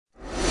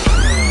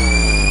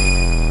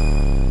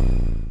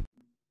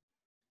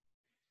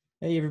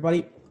Hey,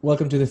 everybody.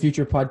 Welcome to the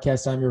Future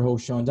Podcast. I'm your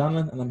host, Sean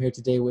Donlan, and I'm here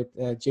today with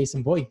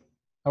Jason Booij.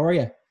 How are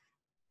you?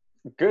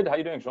 Good. How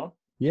you doing, Sean?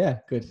 Yeah,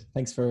 good.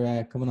 Thanks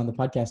for coming on the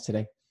podcast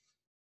today.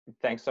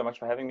 Thanks so much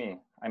for having me.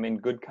 I'm in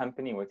good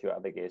company with your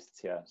other guests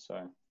here,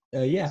 so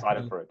Yeah,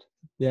 excited for it.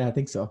 Yeah, I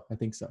think so.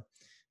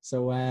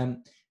 So,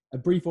 a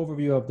brief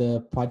overview of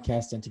the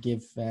podcast and to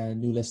give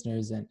new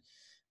listeners, and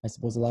I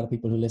suppose a lot of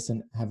people who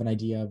listen have an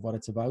idea of what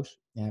it's about.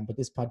 But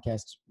this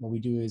podcast, what we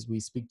do is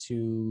we speak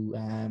to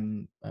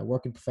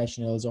working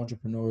professionals,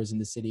 entrepreneurs in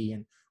the city,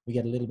 and we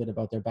get a little bit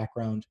about their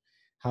background,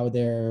 how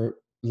their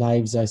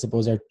lives, I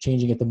suppose, are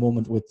changing at the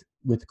moment with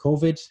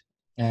COVID,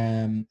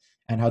 and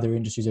how their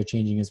industries are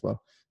changing as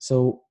well.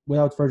 So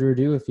without further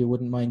ado, if you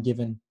wouldn't mind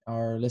giving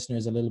our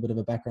listeners a little bit of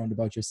a background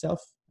about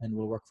yourself, and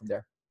we'll work from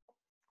there.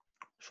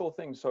 Sure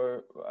thing.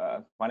 So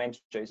my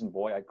name's Jason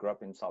Booij. I grew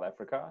up in South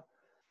Africa.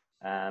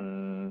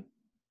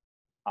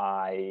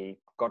 I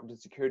got into the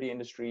security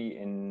industry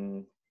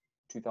in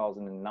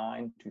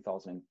 2009,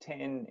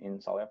 2010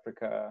 in South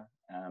Africa.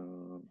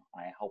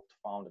 I helped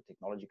found a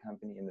technology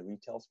company in the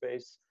retail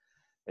space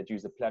that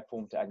used a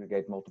platform to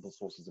aggregate multiple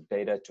sources of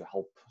data to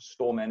help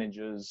store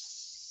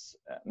managers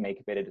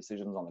make better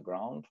decisions on the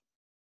ground.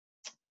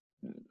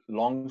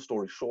 Long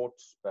story short,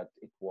 but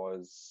it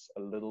was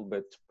a little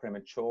bit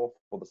premature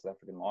for the South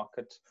African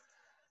market,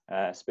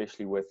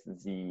 especially with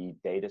the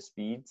data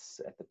speeds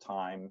at the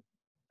time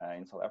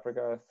in South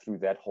Africa. Through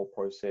that whole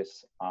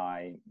process,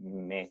 I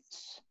met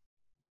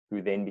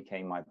who then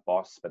became my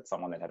boss, but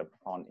someone that had a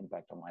profound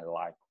impact on my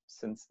life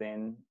since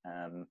then.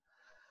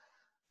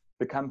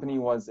 The company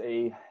was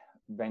a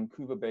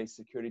Vancouver-based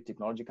security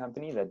technology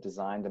company that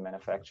designed and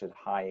manufactured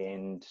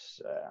high-end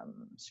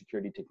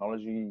security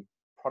technology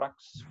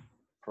products,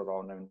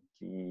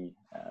 predominantly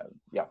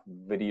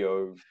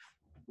video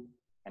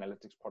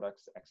analytics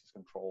products, access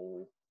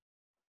control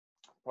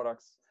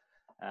products.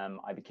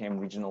 I became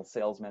regional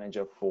sales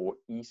manager for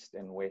East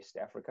and West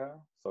Africa.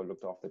 So I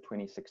looked after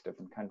 26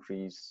 different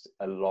countries,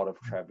 a lot of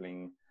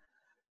traveling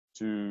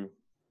to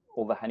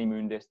all the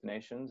honeymoon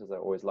destinations, as I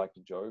always like to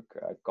joke,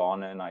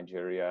 Ghana,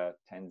 Nigeria,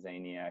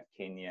 Tanzania,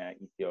 Kenya,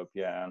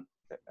 Ethiopia,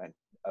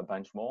 a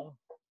bunch more.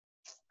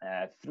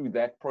 Through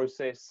that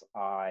process,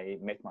 I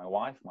met my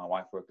wife. My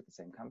wife worked at the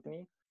same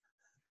company.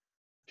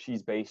 She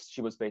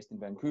was based in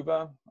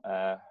Vancouver.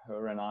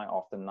 Her and I,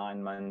 after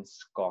 9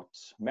 months, got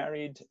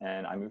married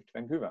and I moved to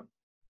Vancouver.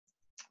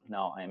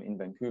 Now I'm in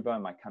Vancouver.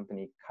 My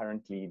company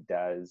currently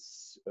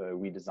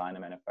we design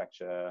and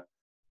manufacture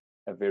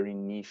a very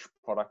niche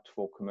product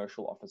for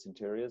commercial office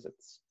interiors.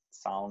 It's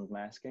sound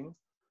masking.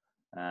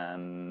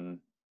 I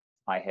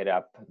head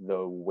up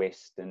the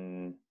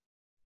Western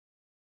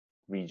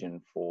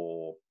region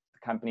for the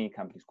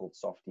company's called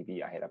Soft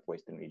TV. I head up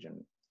Western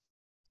region.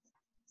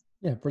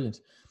 Yeah,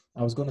 brilliant.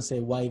 I was going to say,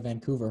 why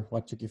Vancouver?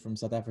 What took you from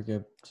South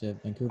Africa to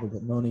Vancouver?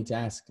 But no need to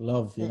ask.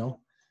 Love, you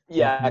know?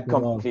 Yeah,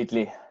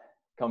 completely.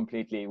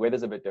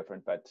 Weather's a bit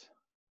different, but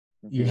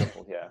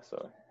beautiful here.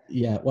 So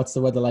yeah. What's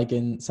the weather like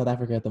in South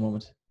Africa at the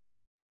moment?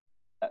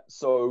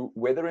 So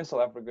weather in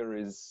South Africa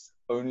there's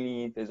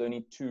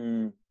only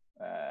two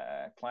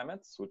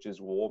climates, which is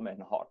warm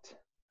and hot.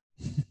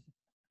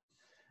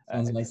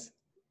 Sounds nice.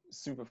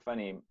 Super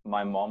funny.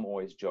 My mom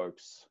always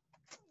jokes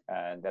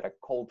that a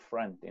cold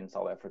front in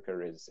South Africa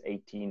is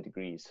 18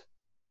 degrees.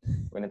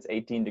 When it's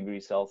 18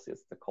 degrees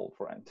Celsius, the cold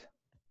front.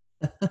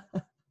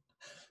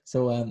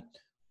 So,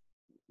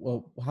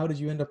 well, how did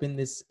you end up in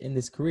this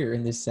career?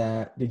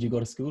 Did you go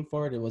to school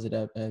for it, or was it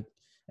an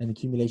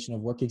accumulation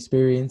of work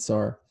experience,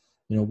 or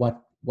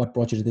what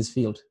brought you to this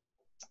field?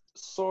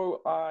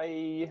 So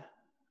I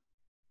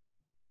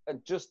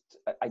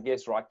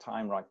guess right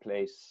time, right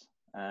place.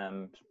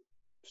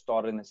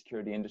 Started in the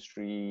security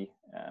industry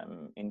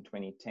in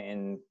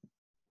 2010.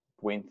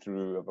 Went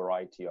through a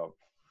variety of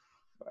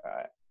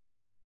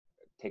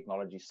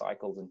technology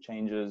cycles and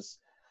changes.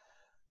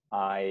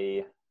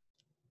 I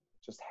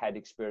just had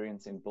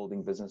experience in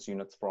building business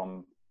units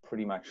from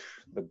pretty much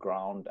the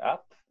ground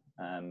up.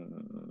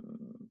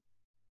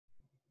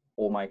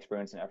 All my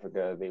experience in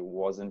Africa, there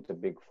wasn't a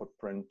big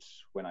footprint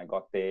when I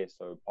got there.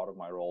 So part of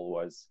my role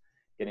was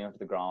getting onto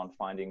the ground,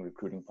 finding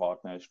recruiting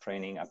partners,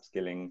 training,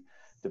 upskilling,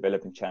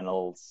 developing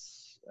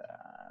channels,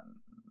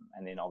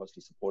 and then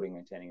obviously supporting,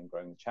 maintaining, and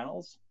growing the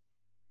channels.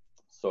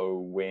 So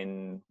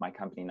when my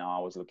company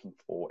now was looking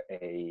for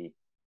a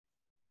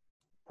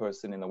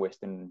person in the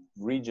Western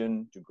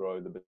region to grow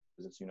the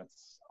business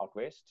units out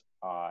West,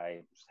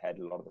 I just had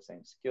a lot of the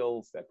same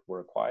skills that were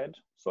required.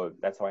 So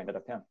that's how I ended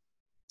up here.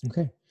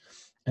 Okay.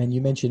 And you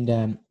mentioned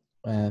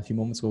a few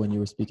moments ago when you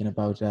were speaking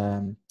about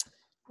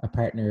a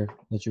partner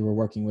that you were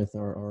working with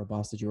or a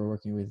boss that you were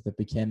working with that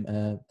became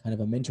kind of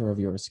a mentor of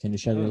yours. Can you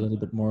shed a little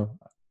bit more?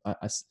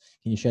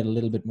 Can you shed a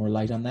little bit more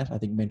light on that? I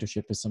think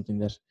mentorship is something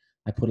that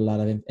I put a lot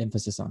of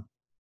emphasis on.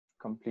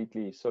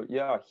 Completely. So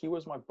yeah, he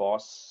was my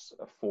boss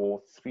for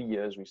 3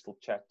 years. We still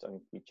chat. I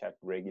mean, we chat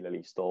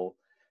regularly still.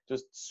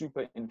 Just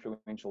super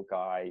influential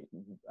guy,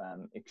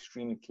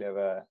 extremely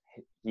clever.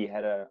 He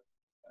had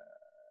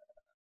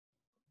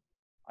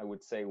I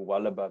would say,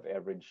 well above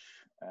average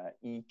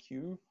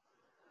EQ.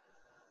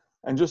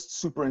 and just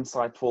super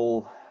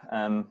insightful.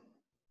 I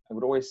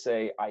would always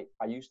say I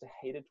used to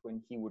hate it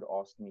when he would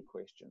ask me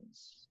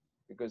questions,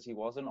 because he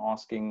wasn't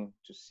asking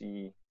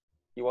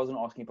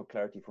for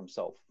clarity for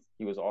himself.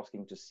 He was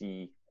asking to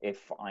see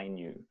if I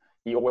knew.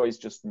 He always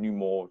just knew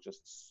more,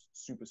 just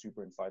super,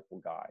 super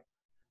insightful guy.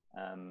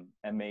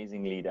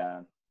 Amazing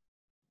leader,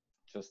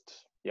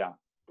 just, yeah,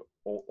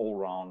 all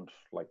round,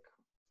 like,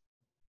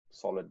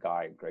 solid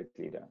guy, great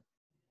leader.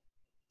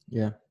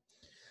 Yeah.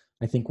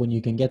 I think when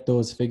you can get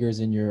those figures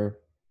in your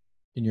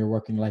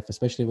working life,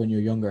 especially when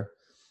you're younger,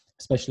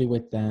 especially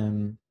with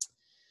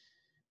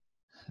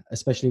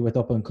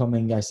up and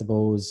coming, I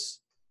suppose,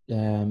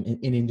 in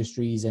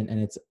industries, and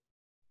it's,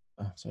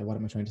 sorry, what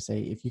am I trying to say?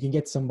 If you can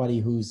get somebody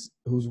who's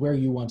where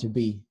you want to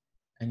be,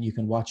 and you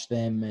can watch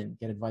them and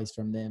get advice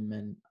from them,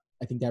 and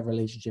I think that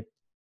relationship,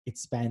 it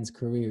spans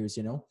careers,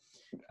 you know.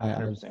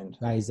 100%.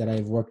 Guys that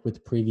I've worked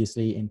with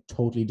previously in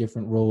totally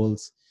different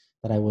roles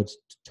that I would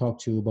talk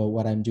to about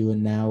what I'm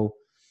doing now.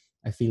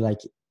 I feel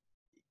like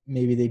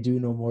maybe they do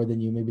know more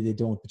than you, maybe they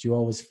don't, but you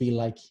always feel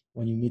like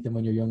when you meet them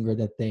when you're younger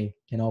that they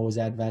can always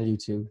add value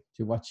to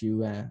what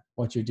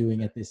you're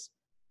doing at this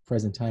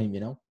present time,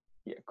 you know?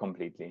 Yeah,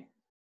 completely.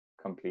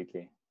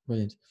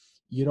 Brilliant.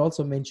 You'd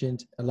also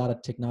mentioned a lot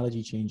of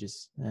technology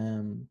changes.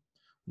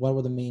 What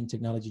were the main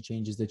technology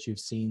changes that you've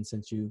seen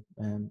since you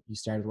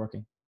started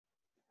working?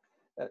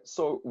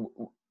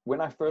 When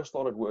I first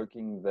started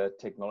working, the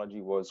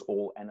technology was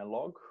all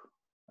analog,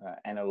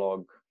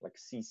 like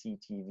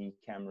CCTV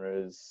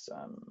cameras.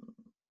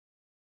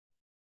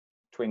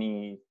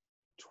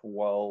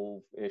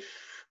 2012-ish,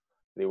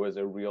 there was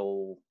a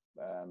real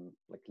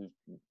like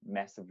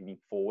massive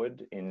leap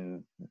forward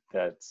in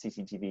the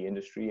CCTV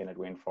industry, and it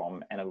went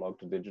from analog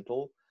to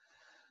digital.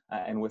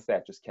 And with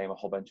that just came a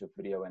whole bunch of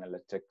video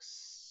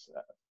analytics,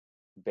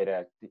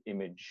 better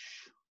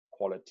image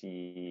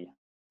quality,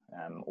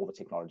 all the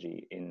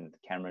technology in the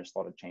cameras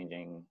started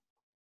changing.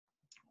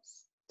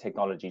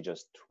 Technology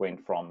just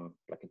went from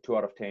like a 2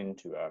 out of 10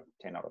 to a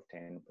 10 out of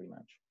 10, pretty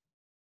much.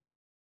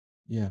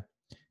 Yeah,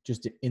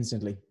 just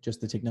instantly, just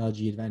the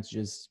technology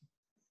advantages.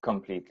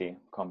 Completely.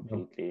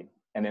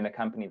 And then the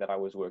company that I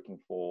was working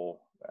for,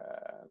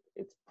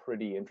 it's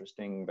pretty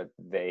interesting, but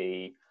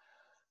they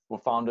were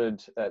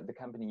founded, the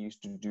company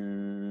used to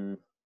do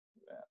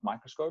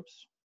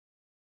microscopes,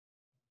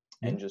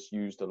 and just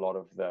used a lot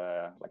of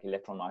the like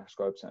electron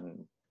microscopes,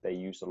 and they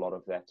used a lot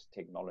of that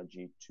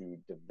technology to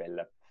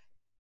develop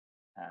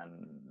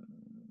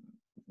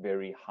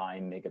very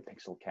high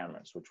megapixel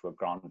cameras, which were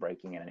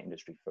groundbreaking and an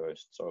industry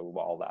first. So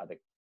while the other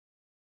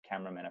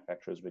camera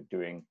manufacturers were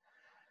doing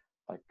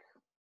like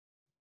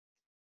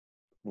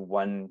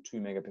 1-2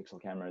 megapixel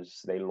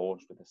cameras, they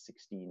launched with a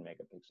 16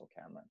 megapixel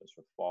camera, just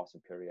with far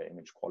superior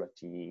image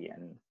quality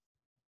and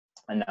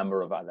a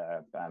number of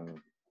other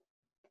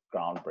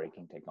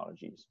groundbreaking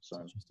technologies.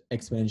 So just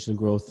exponential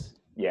growth.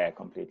 Yeah,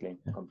 completely.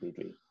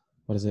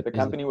 What is it? The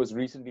company was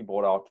recently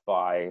bought out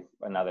by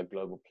another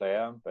global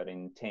player, but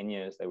in 10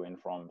 years they went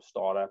from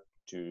startup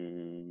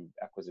to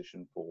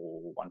acquisition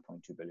for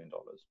 $1.2 billion.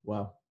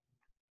 Wow.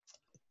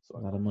 So a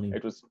lot of money.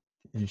 It was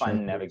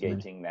fun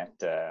navigating that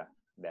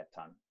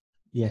time.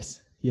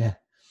 Yes. Yeah.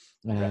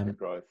 Rapid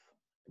growth.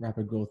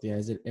 Yeah.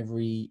 Is it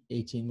every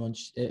 18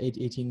 months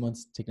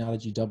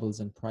technology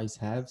doubles and price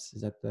halves?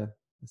 Is that's the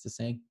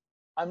saying?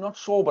 I'm not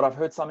sure, but I've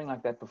heard something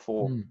like that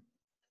before.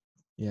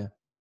 Yeah.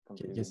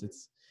 Completely. I guess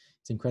it's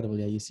incredible.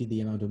 Yeah. You see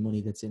the amount of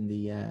money that's in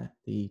the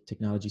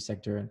technology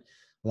sector, and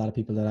a lot of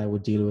people that I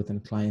would deal with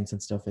and clients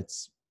and stuff,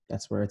 that's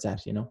where it's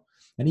at, you know.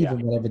 And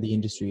even whatever the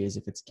industry is,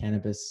 if it's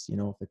cannabis, you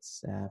know, if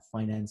it's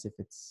finance, if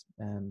it's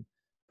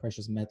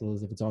precious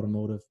metals, if it's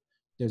automotive,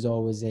 there's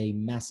always a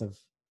massive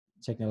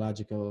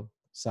technological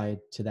side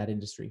to that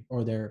industry,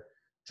 or they're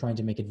trying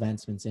to make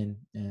advancements in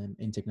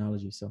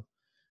technology. So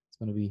it's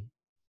going to be,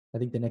 I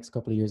think the next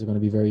couple of years are going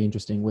to be very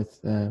interesting with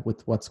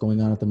what's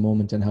going on at the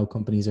moment and how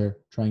companies are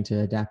trying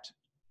to adapt.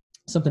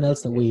 Something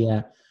else that we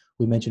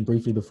mentioned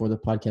briefly before the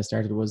podcast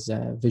started was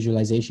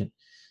visualization.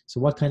 So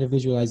what kind of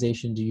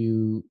visualization do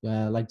you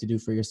like to do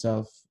for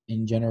yourself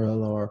in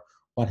general, or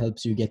what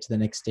helps you get to the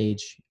next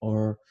stage,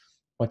 or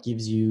what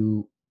gives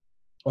you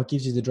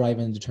the drive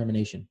and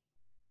determination?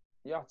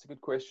 Yeah, it's a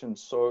good question.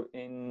 So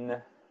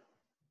I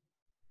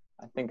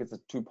think it's a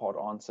two-part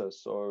answer.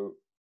 So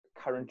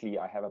currently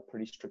I have a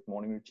pretty strict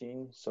morning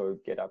routine. So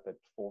get up at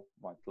 4,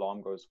 my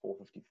alarm goes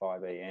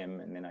 4:55 a.m.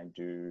 and then I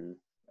do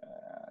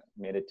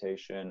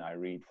meditation. I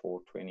read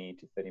for 20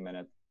 to 30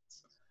 minutes.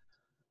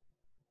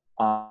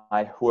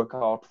 I work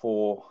out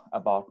for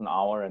about an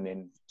hour and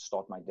then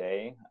start my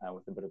day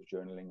with a bit of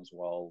journaling as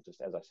well,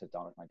 just as I sit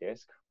down at my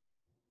desk.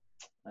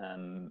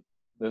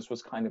 This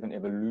was kind of an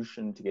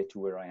evolution to get to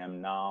where I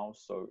am now.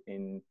 So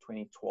in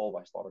 2012,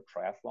 I started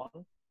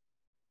triathlon,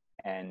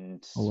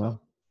 and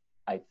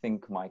I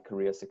think my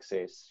career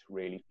success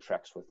really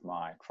tracks with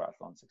my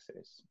triathlon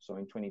success. So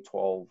in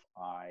 2012,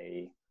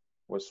 I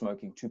was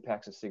smoking 2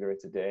 packs of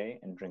cigarettes a day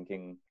and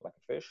drinking like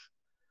a fish.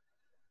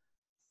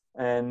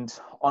 And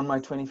on my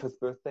 25th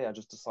birthday, I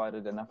just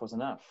decided enough was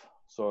enough.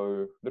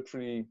 So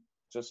literally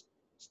just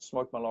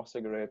smoked my last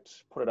cigarette,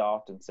 put it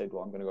out, and said,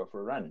 well, I'm going to go for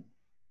a run.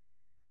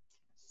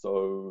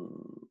 So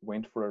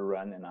went for a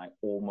run, and I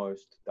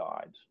almost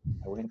died.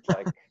 I went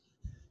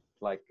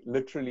like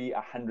literally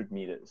 100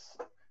 meters.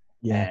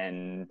 Yeah.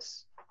 And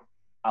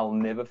I'll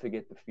never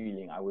forget the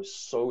feeling. I was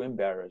so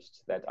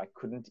embarrassed that I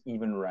couldn't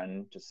even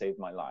run to save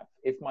my life.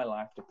 If my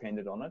life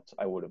depended on it,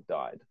 I would have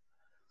died.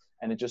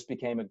 And it just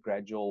became a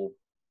gradual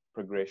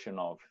progression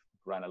of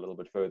run a little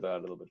bit further, a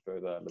little bit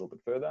further, a little bit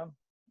further.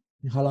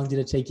 How long did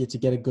it take you to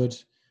get a good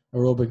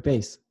aerobic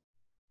base?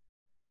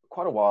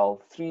 Quite a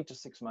while, 3 to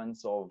 6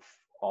 months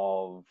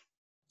of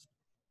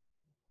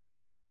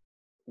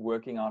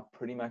working out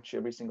pretty much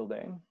every single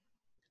day.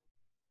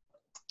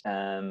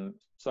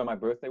 So my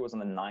birthday was on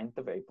the 9th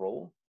of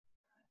April.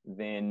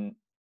 Then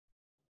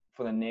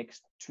for the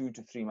next 2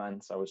 to 3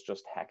 months, I was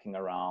just hacking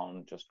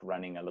around, just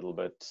running a little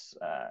bit.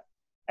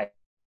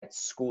 At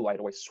school, I'd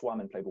always swum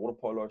and played water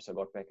polo, so I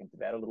got back into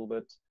that a little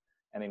bit.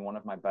 And then one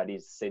of my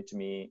buddies said to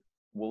me,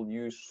 will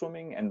you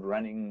swimming and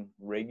running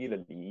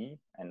regularly?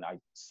 And I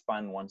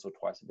spun once or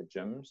twice at the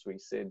gym. So he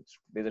said,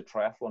 there's a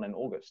triathlon in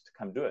August,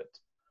 come do it.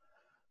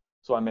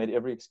 So I made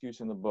every excuse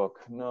in the book.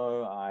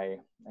 No, I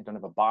don't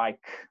have a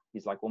bike.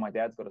 He's like, well, my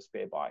dad's got a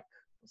spare bike.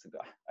 I said,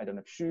 I don't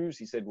have shoes.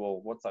 He said,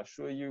 well, what size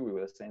shoe are you? We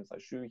were the same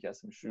size shoe. He has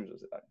some shoes. I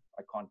said,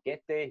 I can't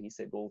get there. He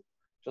said, well,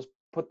 just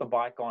put the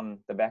bike on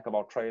the back of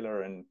our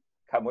trailer and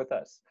come with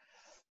us.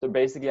 So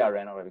basically I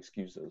ran out of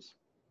excuses.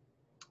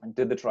 I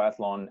did the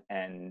triathlon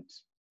and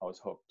I was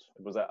hooked.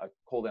 It was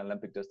called an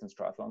Olympic distance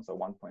triathlon. So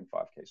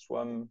 1.5K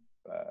swim,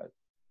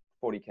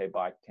 40K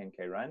bike,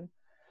 10K run.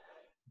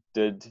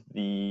 Did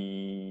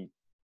the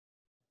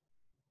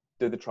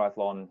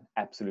triathlon,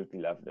 absolutely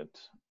loved it.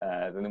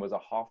 Then there was a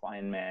half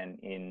Ironman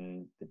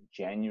in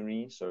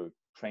January, so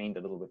trained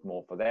a little bit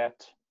more for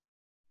that.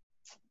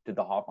 Did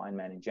the half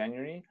Ironman in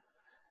January.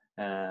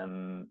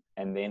 And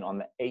then on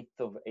the 8th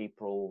of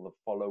April the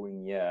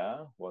following year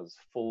was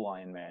full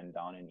Ironman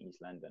down in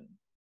East London.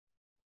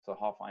 So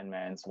half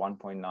Ironman's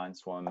 1.9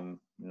 swim,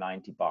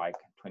 90 bike,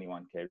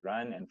 21K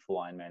run, and full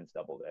Ironman's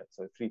double that.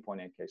 So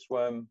 3.8K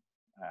swim,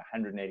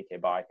 180K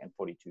bike, and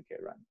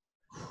 42K run.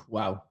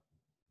 Wow.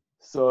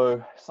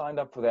 So signed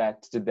up for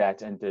that, did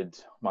that, and did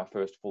my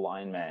first full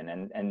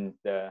Ironman. And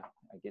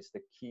I guess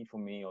the key for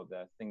me, or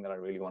the thing that I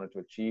really wanted to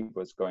achieve,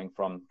 was going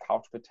from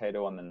couch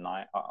potato on the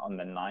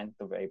 9th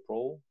of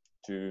April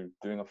to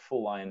doing a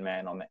full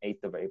Ironman on the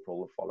 8th of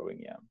April the following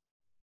year.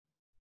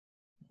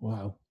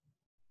 Wow.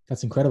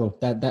 That's incredible.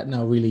 That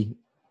now really,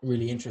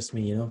 really interests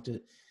me,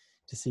 to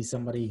see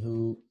somebody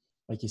who,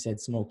 like you said,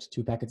 smoked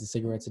 2 packets of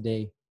cigarettes a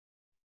day,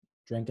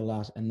 drank a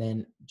lot, and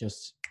then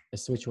just a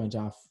switch went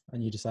off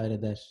and you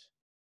decided that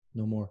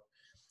no more.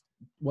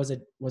 Was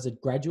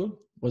it gradual?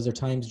 Was there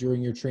times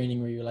during your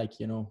training where you're like,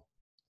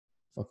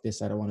 fuck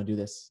this, I don't want to do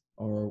this?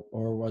 Or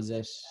was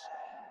it,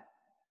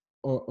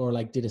 or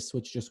like, did a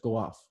switch just go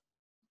off?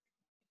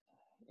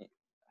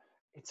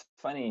 It's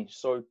funny.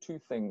 So 2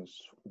 things.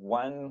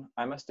 One,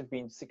 I must have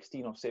been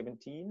 16 or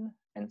 17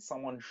 and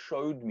someone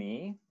showed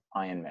me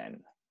Ironman.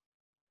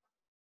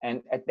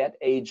 And at that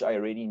age, I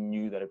already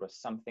knew that it was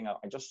something. I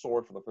just saw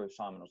it for the first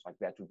time and I was like,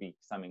 that would be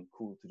something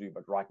cool to do.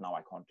 But right now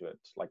I can't do it.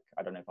 Like,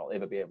 I don't know if I'll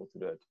ever be able to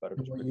do it. But it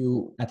was Were you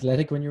cool.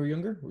 Athletic when you were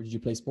younger? Or did you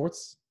play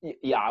sports?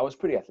 Yeah, I was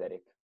pretty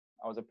athletic.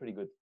 I was a pretty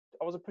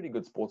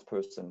good sports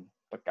person.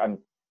 Like, I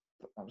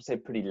would say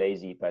pretty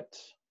lazy, but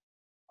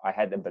I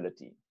had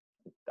ability.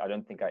 I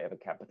don't think I ever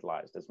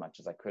capitalized as much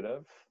as I could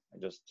have. I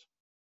just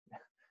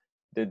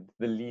did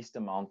the least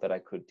amount that I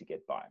could to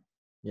get by.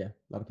 Yeah,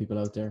 a lot of people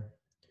out there.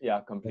 Yeah,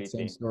 completely.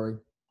 Same story.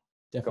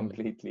 Definitely.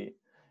 Completely.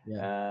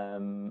 Yeah.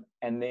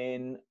 And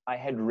then I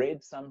had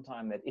read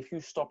sometime that if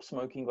you stop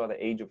smoking by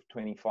the age of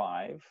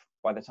 25,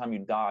 by the time you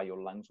die, your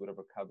lungs would have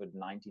recovered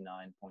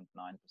 99.9%.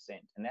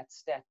 And that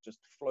stat just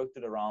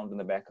floated around in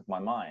the back of my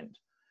mind.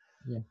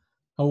 Yeah.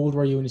 How old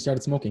were you when you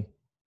started smoking?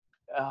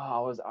 I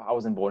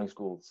was in boarding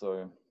school,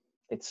 so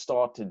it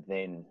started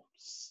then,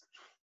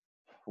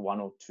 1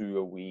 or 2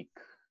 a week,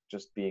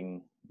 just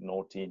being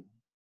naughty.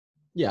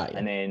 Yeah.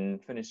 And then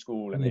finished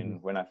school, and then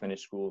when I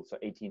finished school, so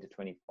 18 to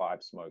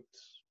 25, smoked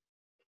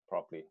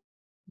properly.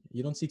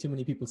 You don't see too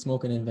many people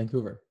smoking in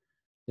Vancouver.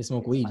 They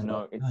smoke weed. I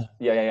know.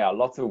 Yeah.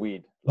 Lots of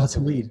weed. Lots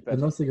of weed, but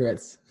no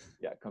cigarettes.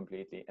 Yeah,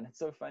 completely. And it's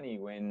so funny,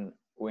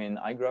 when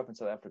I grew up in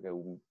South Africa,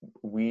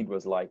 weed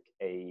was like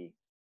a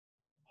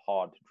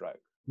hard drug.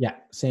 Yeah,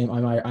 same.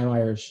 I'm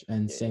Irish,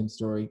 and same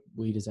story.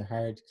 Weed is a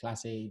hard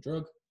Class A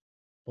drug,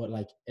 but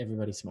like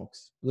everybody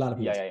smokes. A lot of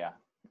people. Yeah.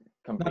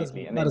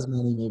 Completely. Not as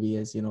many maybe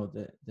as, the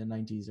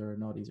 90s or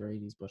noughties or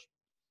 80s, but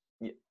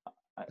yeah,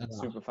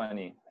 super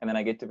funny. And then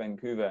I get to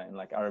Vancouver, and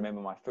like, I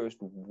remember my first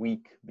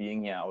week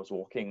being here, I was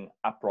walking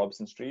up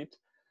Robson Street,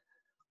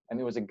 and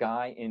there was a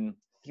guy in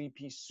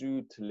 3-piece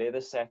suit,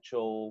 leather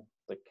satchel.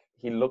 Like,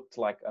 he looked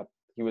like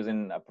he was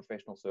in a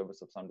professional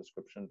service of some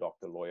description,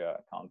 doctor, lawyer,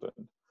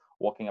 accountant,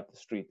 walking up the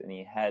street, and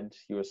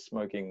he was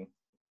smoking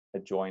a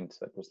joint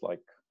that was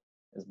like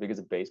as big as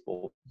a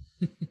baseball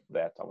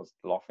bat. I was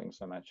laughing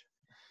so much.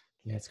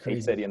 Yeah, it's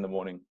crazy. 8:30 in the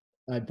morning.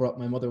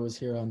 My mother was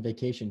here on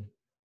vacation,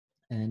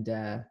 And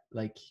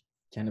like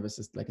cannabis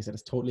is, like I said,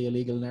 it's totally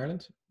illegal in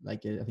Ireland.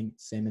 Like I think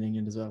same in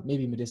England as well.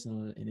 Maybe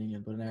medicinal in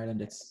England, but in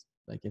Ireland it's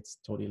like it's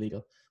totally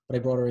illegal. But I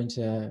brought her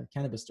into a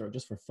cannabis store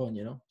just for fun,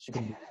 you know. She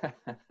couldn't.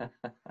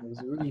 It was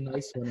a really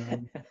nice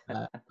one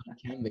on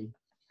Canby,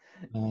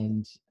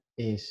 and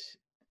it.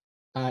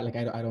 Like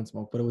I don't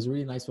smoke, but it was a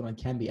really nice one on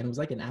Canby, and it was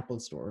like an Apple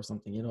store or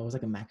something, you know. It was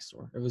like a Mac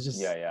store. It was just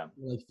Yeah.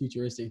 like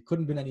futuristic. It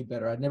couldn't have been any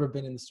better. I'd never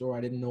been in the store.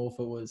 I didn't know if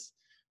it was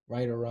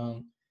right or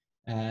wrong.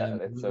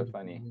 That's so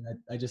funny.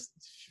 I just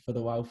for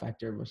the wow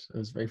factor, but it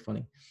was very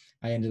funny.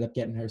 I ended up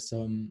getting her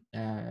some,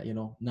 you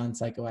know,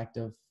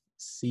 non-psychoactive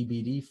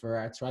CBD for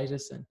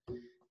arthritis, and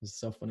it was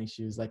so funny.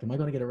 She was like, "Am I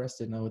going to get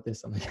arrested now with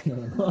this?" I'm like,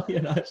 "No,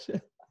 you're not."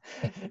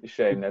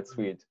 Shame. That's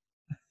sweet.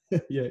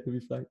 Yeah, it'll be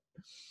fine.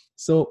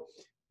 So,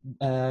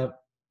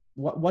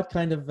 what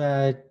kind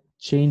of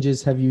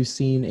changes have you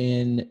seen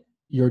in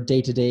your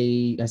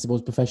day-to-day, I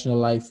suppose, professional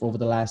life over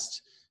the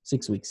last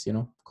 6 weeks? You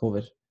know,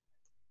 COVID.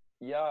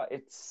 Yeah,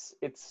 it's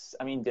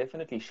I mean,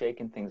 definitely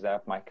shaking things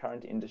up. My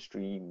current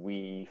industry,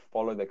 we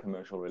follow the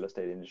commercial real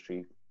estate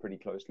industry pretty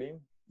closely,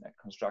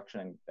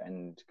 construction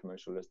and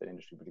commercial real estate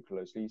industry pretty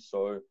closely.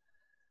 So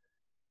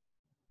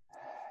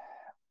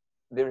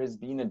there has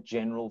been a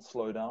general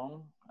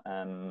slowdown.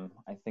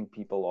 I think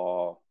people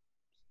are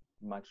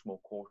much more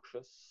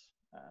cautious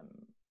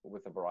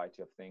with a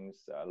variety of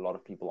things. A lot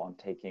of people aren't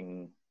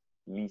taking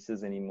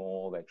leases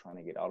anymore. They're trying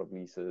to get out of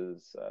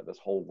leases. This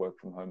whole work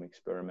from home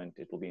experiment,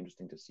 it will be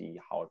interesting to see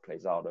how it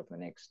plays out over the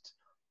next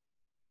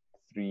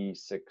 3,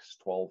 6,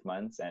 12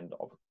 months, and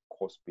of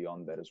course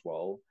beyond that as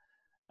well.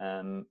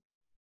 I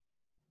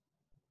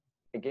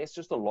guess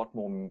just a lot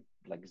more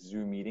like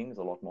Zoom meetings,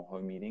 a lot more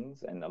home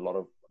meetings, and a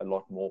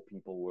lot more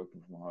people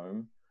working from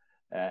home.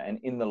 And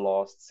in the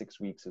last 6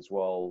 weeks as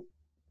well,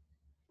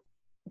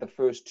 the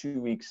first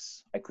 2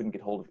 weeks I couldn't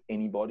get hold of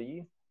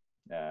anybody.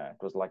 It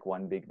was like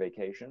one big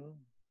vacation.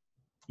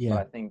 Yeah. But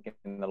I think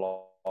in the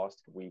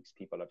last weeks,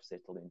 people have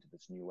settled into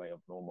this new way of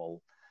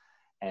normal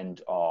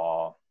and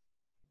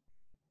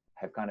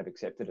have kind of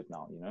accepted it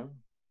now, you know.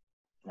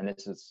 And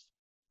this is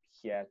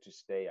here to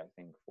stay, I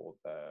think, for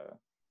the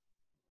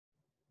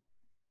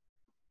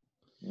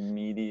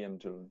medium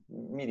term.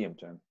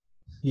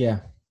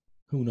 Yeah.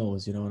 Who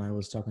knows, you know? And I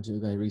was talking to a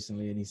guy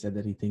recently, and he said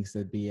that he thinks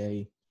there'd be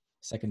a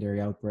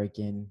secondary outbreak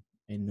in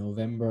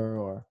November,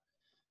 or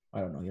I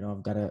don't know. You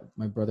know,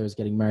 my brother's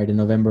getting married in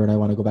November, and I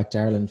want to go back to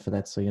Ireland for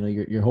that. So you know,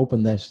 you're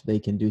hoping that they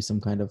can do some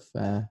kind of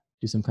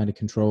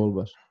control,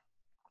 but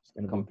it's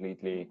gonna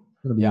Completely.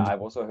 be Yeah,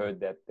 I've also heard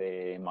that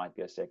there might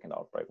be a second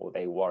outbreak, or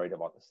they worried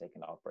about the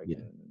second outbreak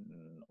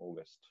in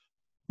August.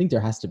 I think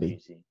there has to be.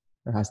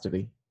 There has to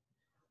be.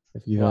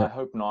 If you I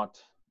hope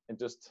not.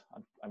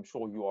 I'm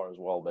sure you are as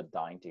well, but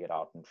dying to get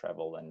out and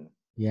travel and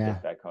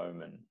get back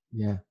home and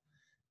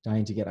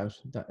dying to get out.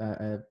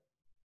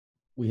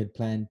 We had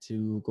planned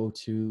to go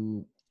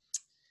to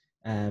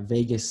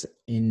Vegas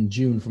in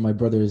June for my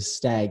brother's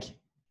stag.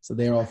 So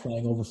they're all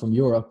flying over from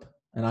Europe,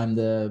 and I'm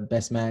the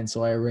best man.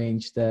 So I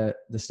arranged the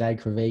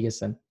stag for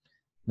Vegas, and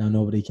now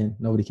nobody can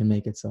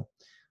make it. So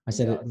I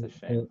said it's a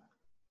shame.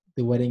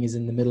 The wedding is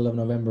in the middle of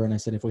November, and I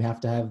said if we have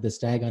to have the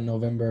stag on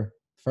November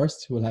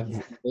 1st, we'll have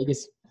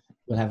Vegas.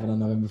 We'll have it on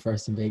November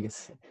 1st in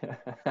Vegas.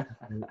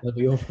 They'll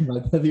be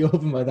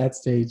open by that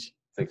stage.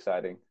 It's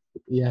exciting.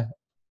 Yeah,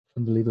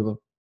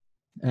 unbelievable.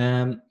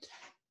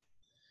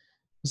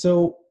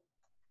 So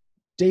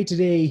day to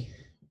day,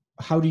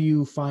 how do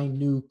you find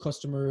new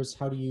customers?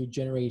 How do you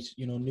generate,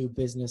 you know, new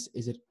business?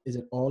 Is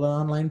it all an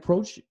online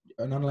approach,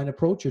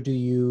 or do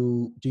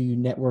you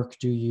network?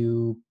 Do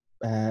you,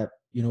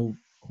 you know,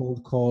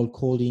 cold call,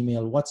 cold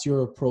email? What's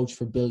your approach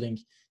for building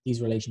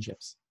these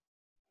relationships?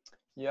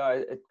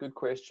 Yeah, good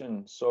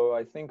question. So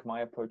I think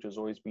my approach has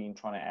always been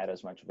trying to add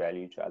as much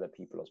value to other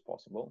people as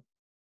possible.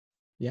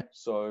 Yeah.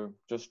 So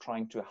just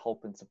trying to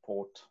help and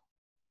support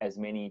as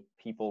many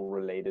people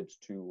related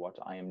to what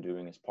I am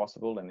doing as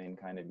possible, and then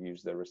kind of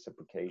use the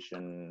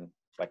reciprocation,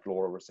 like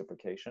law of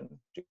reciprocation,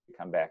 to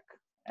come back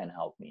and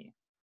help me.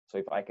 So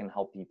if I can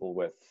help people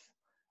with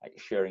like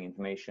sharing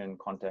information,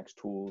 contacts,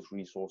 tools,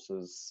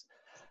 resources,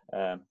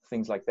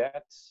 things like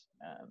that,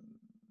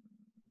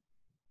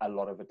 a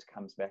lot of it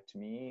comes back to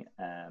me.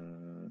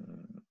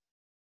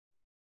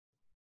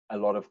 A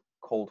lot of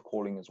cold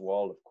calling as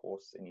well. Of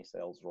course, any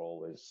sales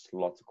role is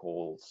lots of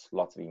calls,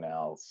 lots of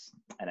emails,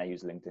 and I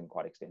use LinkedIn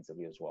quite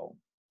extensively as well.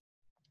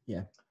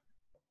 Yeah,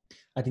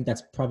 I think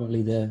that's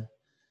probably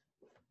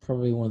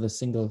one of the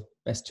single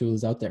best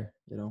tools out there.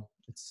 You know,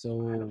 it's so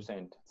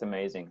 100%. It's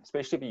amazing,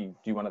 especially if you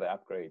do one of the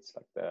upgrades.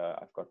 Like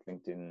I've got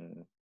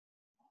LinkedIn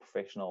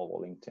Professional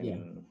or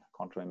LinkedIn. I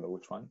can't remember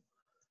which one.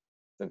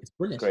 It's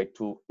brilliant. Great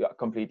tool. Yeah,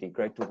 completely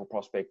great tool for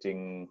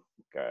prospecting,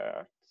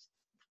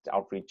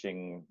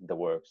 outreaching, the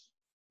works.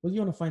 Well,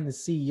 you want to find the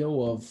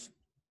CEO of,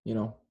 you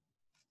know,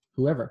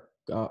 whoever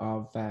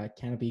of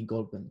Canopy,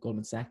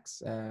 Goldman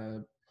Sachs,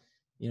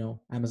 you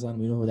know, Amazon.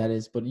 We know who that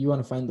is, but you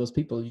want to find those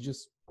people. You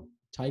just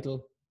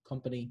title,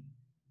 company,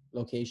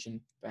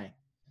 location, bang,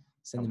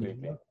 send them an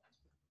email.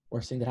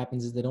 worst thing that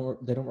happens is they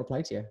don't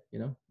reply to you. You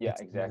know, Yeah,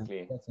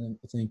 exactly.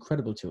 It's an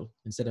incredible tool.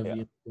 Instead of Yeah.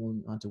 you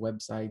going onto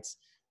websites,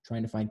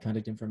 trying to find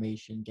contact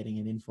information, getting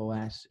an info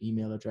at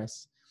email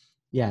address.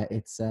 Yeah,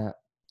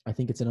 I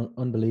think it's an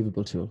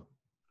unbelievable tool.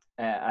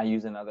 I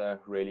use another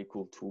really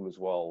cool tool as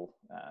well.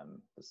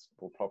 This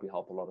will probably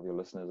help a lot of your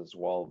listeners as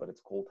well, but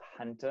it's called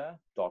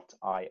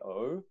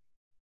hunter.io,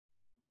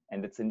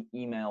 and it's an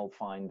email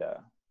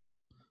finder.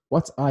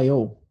 What's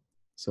IO?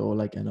 So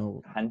like I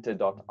know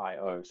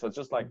Hunter.io. So it's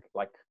just like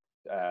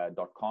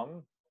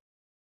 .com,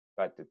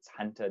 but it's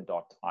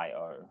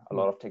hunter.io. A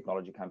lot of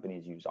technology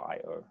companies use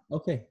IO.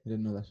 Okay, I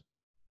didn't know that.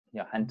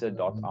 Yeah,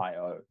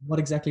 hunter.io. What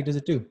exactly does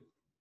it do?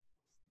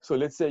 So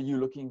let's say you're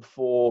looking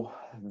for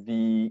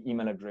the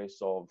email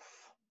address of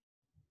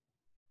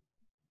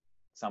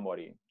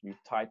somebody. You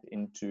type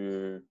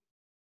into,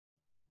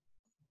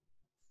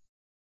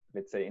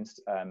 let's say,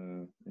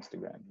 Instagram.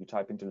 You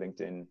type into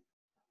LinkedIn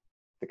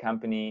the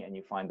company and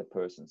you find the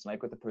person. So now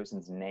you've got the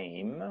person's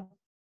name,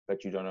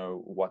 but you don't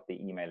know what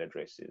the email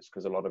address is,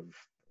 because a lot of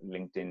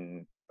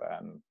LinkedIn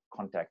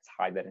contacts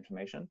hide that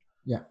information.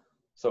 Yeah.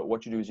 So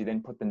what you do is you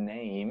then put the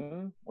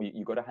name, or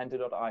you go to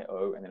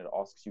hunter.io, and then it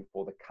asks you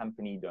for the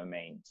company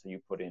domain. So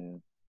you put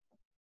in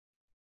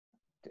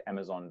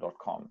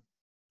amazon.com.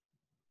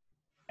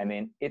 And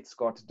then it's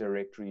got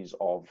directories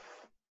of,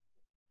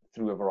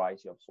 through a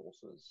variety of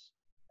sources,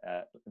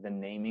 the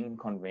naming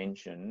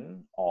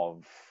convention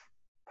of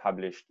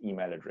published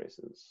email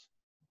addresses.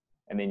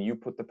 And then you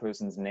put the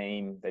person's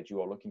name that you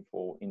are looking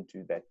for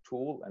into that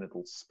tool, and it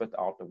will spit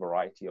out a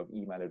variety of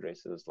email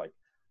addresses. Like,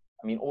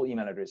 I mean, all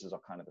email addresses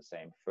are kind of the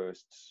same,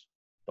 first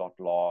dot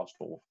last,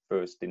 or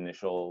first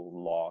initial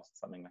last,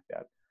 something like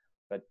that.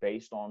 But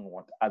based on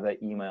what other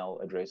email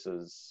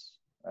addresses,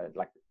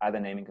 like other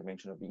naming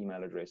convention of the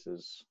email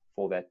addresses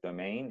for that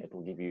domain, it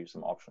will give you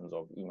some options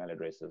of email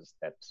addresses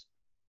that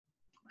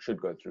should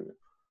go through.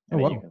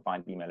 And then you can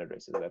find email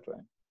addresses that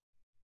way.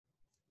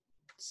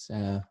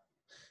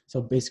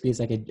 So basically it's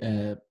like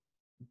a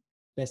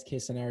best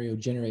case scenario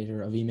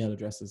generator of email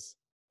addresses.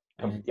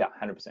 Yeah,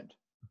 100%.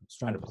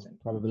 Strong 100%.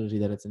 Probability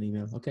that it's an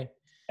email. Okay.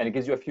 And it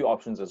gives you a few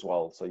options as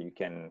well, so you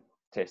can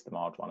test them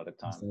out one at a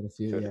time.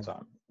 Two at a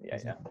time. Yeah,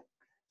 exactly.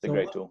 It's a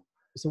great tool.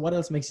 So what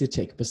else makes you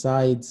tick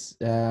besides,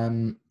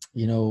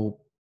 you know,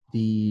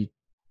 the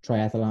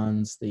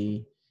triathlons,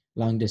 the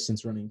long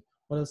distance running?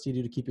 What else do you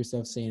do to keep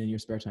yourself sane in your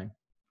spare time?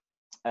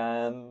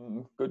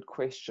 Good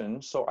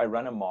question. So I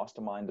run a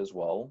mastermind as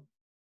well.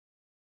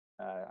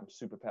 I'm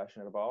super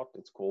passionate about.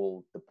 It's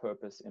called the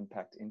Purpose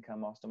Impact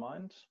Income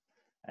Mastermind.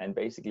 And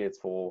basically it's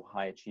for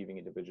high achieving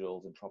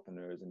individuals,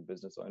 entrepreneurs, and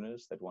business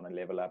owners that want to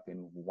level up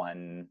in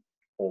one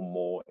or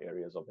more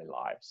areas of their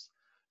lives.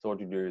 So what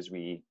we do is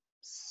we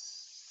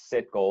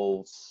set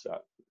goals,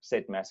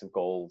 set massive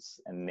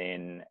goals, and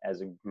then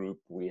as a group,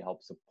 we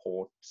help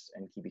support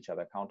and keep each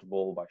other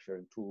accountable by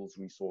sharing tools,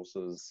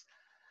 resources,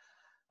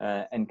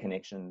 and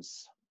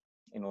connections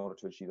in order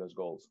to achieve those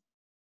goals.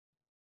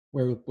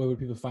 Where would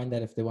people find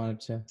that if they wanted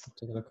to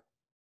take a look?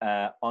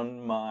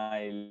 On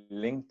my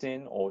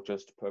LinkedIn, or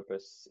just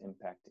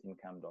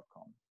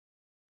purposeimpactincome.com.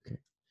 Okay.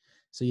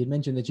 So you'd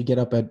mentioned that you get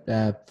up at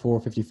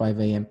 4:55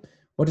 a.m.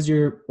 What does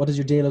your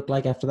day look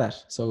like after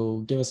that?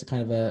 So give us a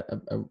kind of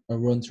a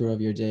run through of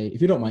your day,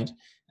 if you don't mind.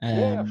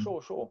 Yeah,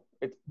 sure.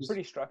 It's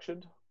pretty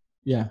structured.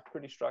 Yeah.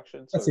 Pretty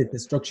structured. That's it. The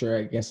structure,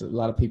 I guess a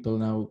lot of people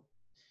now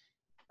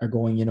are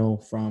going, you know,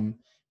 from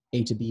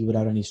A to B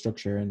without any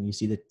structure. And you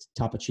see the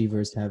top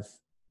achievers have,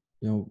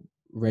 you know,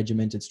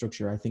 regimented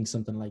structure. I think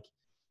something like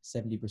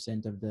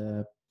 70% of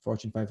the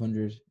Fortune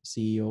 500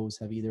 CEOs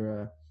have either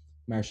a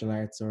martial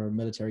arts or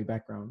military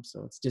background.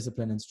 So it's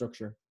discipline and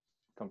structure.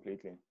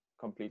 Completely.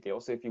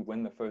 Also, if you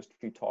win the first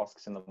few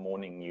tasks in the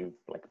morning, you've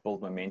like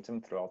built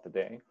momentum throughout the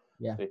day.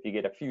 Yeah. So if you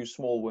get a few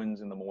small wins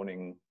in the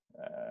morning,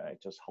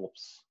 it just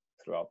helps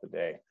throughout the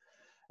day.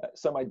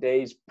 So my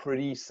day's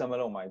pretty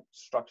similar. My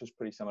structure's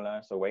pretty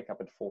similar. So wake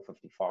up at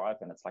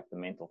 4:55, and it's like the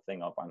mental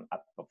thing of I'm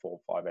up before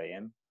 5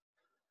 a.m.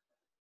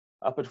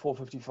 Up at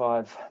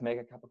 4:55, make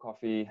a cup of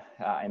coffee.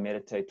 I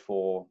meditate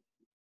for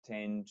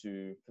 10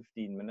 to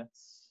 15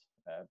 minutes,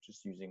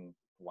 just using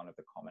one of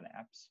the common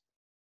apps.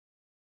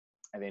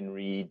 I then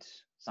read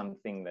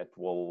something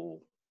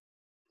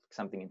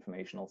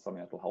informational,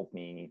 something that will help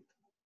me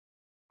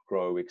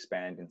grow,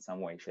 expand in some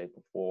way, shape,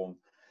 or form.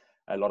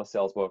 A lot of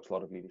sales books, a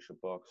lot of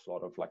leadership books, a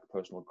lot of like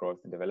personal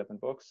growth and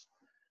development books.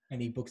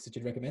 Any books that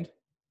you'd recommend?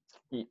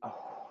 Yeah,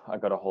 I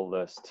got a whole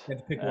list. You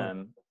have to pick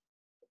one.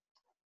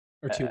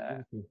 Or two.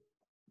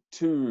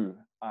 Two,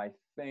 I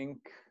think.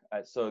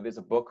 So there's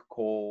a book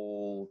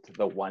called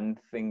The One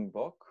Thing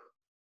Book.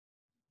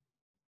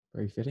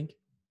 Very fitting.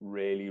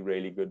 Really,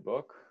 really good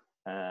book.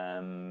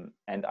 And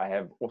I'm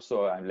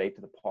late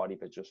to the party,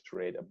 but just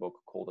read a book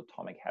called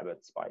Atomic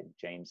Habits by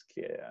James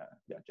Clear.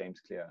 Yeah, James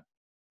Clear.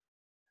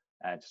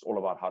 Just all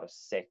about how to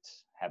set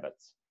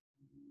habits.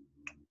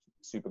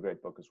 Super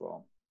great book as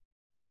well.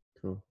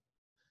 Cool.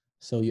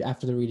 So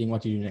after the reading,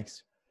 what do you do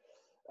next?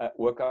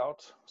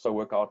 Workout. So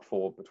workout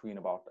for between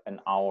about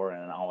an hour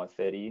and an hour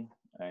 30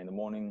 in the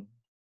morning.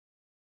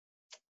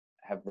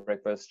 have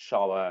breakfast,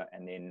 shower,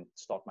 and then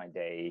start my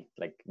day,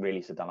 like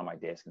really sit down on my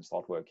desk and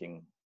start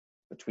working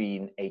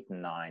between 8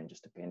 and 9,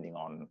 just depending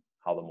on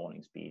how the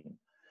morning's been.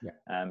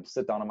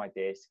 Sit down on my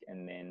desk,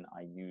 and then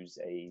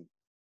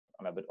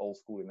I'm a bit old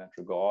school in that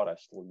regard. I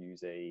still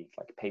use a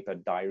paper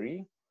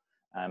diary,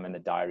 and the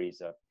diary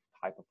is a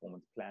high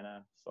performance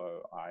planner.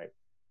 So I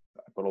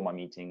put all my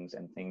meetings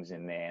and things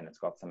in there, and it's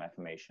got some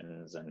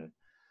affirmations and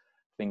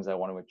things I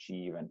want to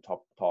achieve and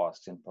top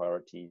tasks and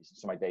priorities.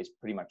 So my day's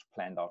pretty much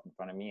planned out in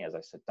front of me as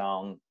I sit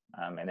down,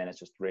 and then it's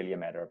just really a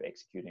matter of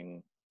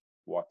executing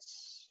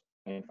what's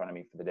in front of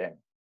me for the day.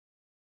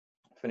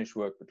 Finish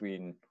work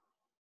between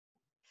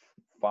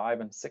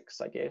 5 and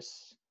 6, I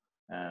guess.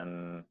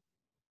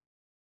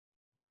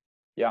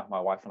 My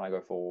wife and I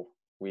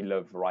we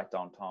live right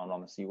downtown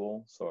on the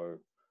seawall, so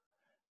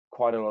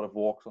quite a lot of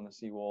walks on the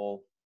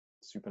seawall.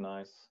 Super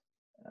nice.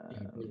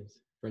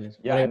 Brilliant.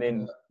 Yeah, and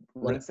then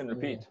rinse and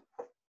repeat.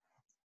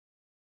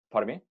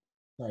 Pardon me?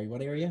 Sorry,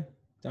 what area?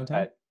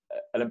 Downtown?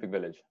 Olympic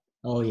Village.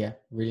 Oh yeah,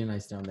 really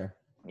nice down there.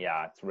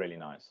 Yeah, it's really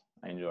nice.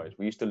 I enjoy it.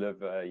 We used to live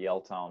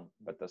Yaletown,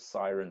 but the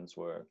sirens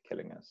were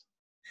killing us.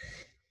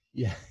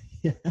 Yeah.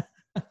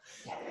 A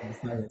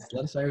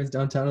lot of sirens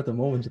downtown at the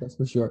moment, that's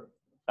for sure.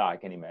 I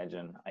can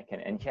imagine.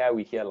 And here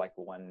we hear like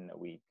one a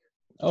week.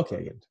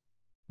 Okay, yeah.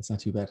 That's not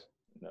too bad.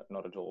 No,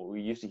 not at all.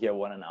 We used to hear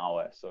one an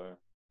hour, so.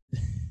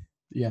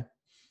 Yeah,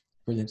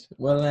 brilliant.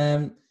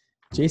 Well,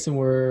 Jason,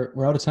 we're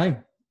out of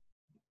time.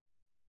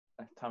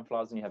 Time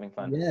flies when you're having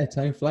fun. Yeah,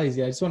 time flies.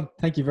 Yeah, I just want to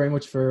thank you very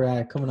much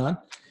for coming on.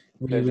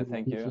 Pleasure.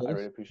 Thank you. I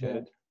really appreciate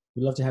it.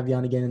 We'd love to have you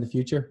on again in the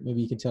future.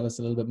 Maybe you can tell us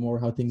a little bit more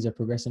how things are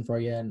progressing for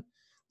you, and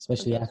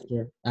especially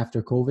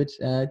after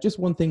COVID. Just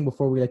one thing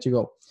before we let you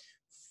go.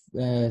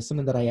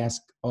 Something that I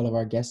ask all of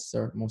our guests,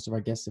 or most of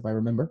our guests, if I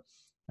remember.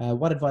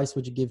 What advice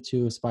would you give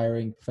to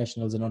aspiring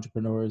professionals and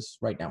entrepreneurs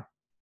right now?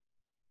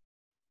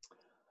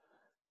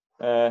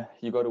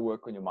 You got to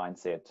work on your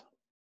mindset.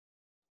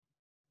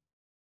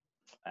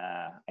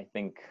 I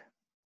think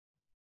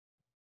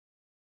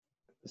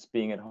just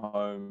being at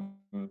home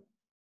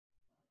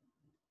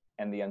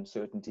and the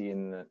uncertainty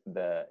in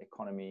the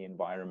economy,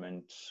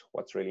 environment,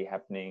 what's really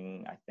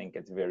happening, I think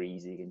it's very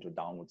easy to get into a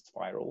downward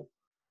spiral.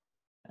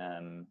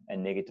 And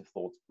negative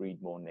thoughts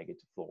breed more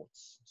negative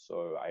thoughts.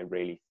 So I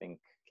really think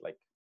like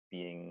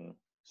being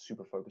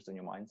super focused on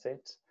your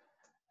mindset,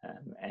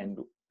 and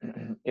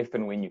if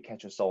and when you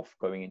catch yourself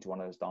going into one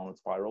of those downward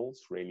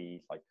spirals,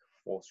 really like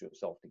force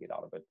yourself to get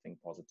out of it, think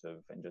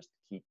positive, and just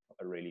keep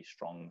a really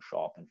strong,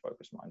 sharp, and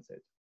focused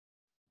mindset.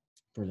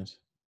 Brilliant.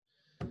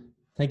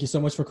 Thank you so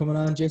much for coming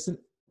on, Jason.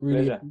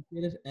 Really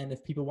appreciate it. And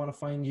if people want to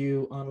find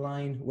you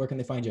online, where can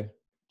they find you?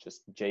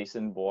 Just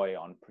Jason Booij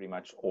on pretty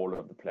much all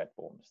of the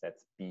platforms.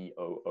 That's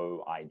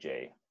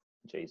Booij,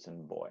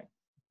 Jason Booij.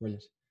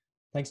 Brilliant.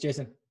 Thanks,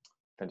 Jason.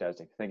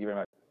 Fantastic. Thank you very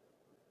much.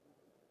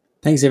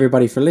 Thanks,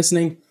 everybody, for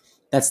listening.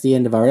 That's the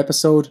end of our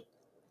episode.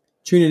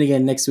 Tune in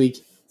again next week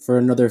for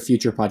another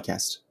future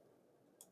podcast.